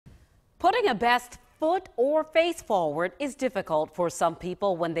Putting a best foot or face forward is difficult for some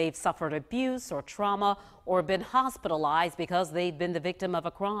people when they've suffered abuse or trauma or been hospitalized because they've been the victim of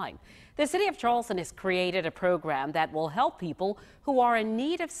a crime. The city of Charleston has created a program that will help people who are in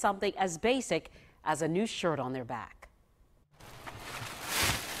need of something as basic as a new shirt on their back.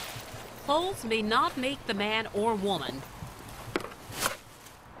 Clothes may not make the man or woman,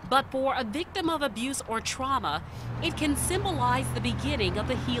 but for a victim of abuse or trauma, it can symbolize the beginning of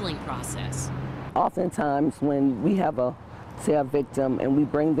the healing process. Oftentimes when we have a victim and we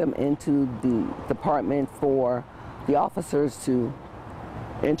bring them into the department for the officers to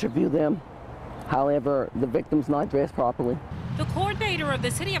interview them, however, the victim's not dressed properly. The coordinator of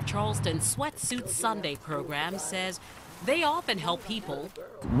the City of Charleston Sweatsuit Sunday program says they often help people.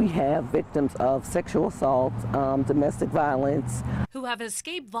 We have victims of sexual assault, domestic violence, who have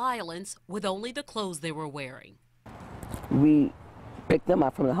escaped violence with only the clothes they were wearing. We pick them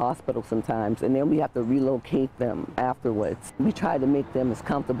up from the hospital sometimes, and then we have to relocate them afterwards. We try to make them as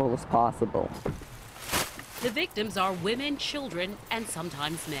comfortable as possible. The victims are women, children, and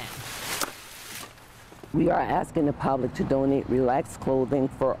sometimes men. We are asking the public to donate relaxed clothing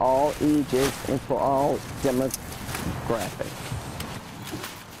for all ages and for all demographics.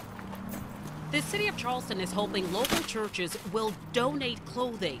 The City of Charleston is hoping local churches will donate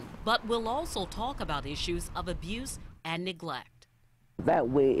clothing, but will also talk about issues of abuse and neglect. That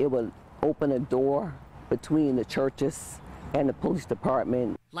way it will open a door between the churches and the police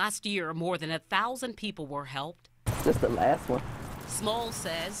department. Last year, more than 1,000 people were helped. Just the last one. Small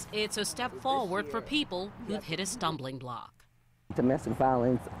says it's a step forward for people who've hit a stumbling block. Domestic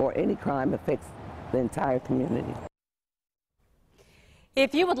violence or any crime affects the entire community.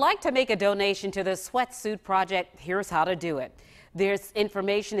 If you would like to make a donation to the Sweatsuit Project, here's how to do it. This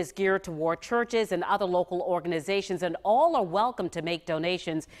information is geared toward churches and other local organizations, and all are welcome to make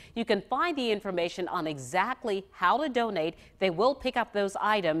donations. You can find the information on exactly how to donate. They will pick up those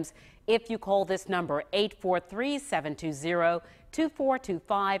items if you call this number,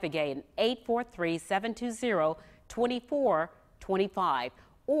 843-720-2425. Again, 843-720-2425.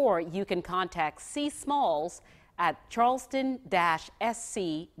 Or you can contact C. Smalls at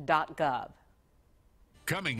charleston-sc.gov. Coming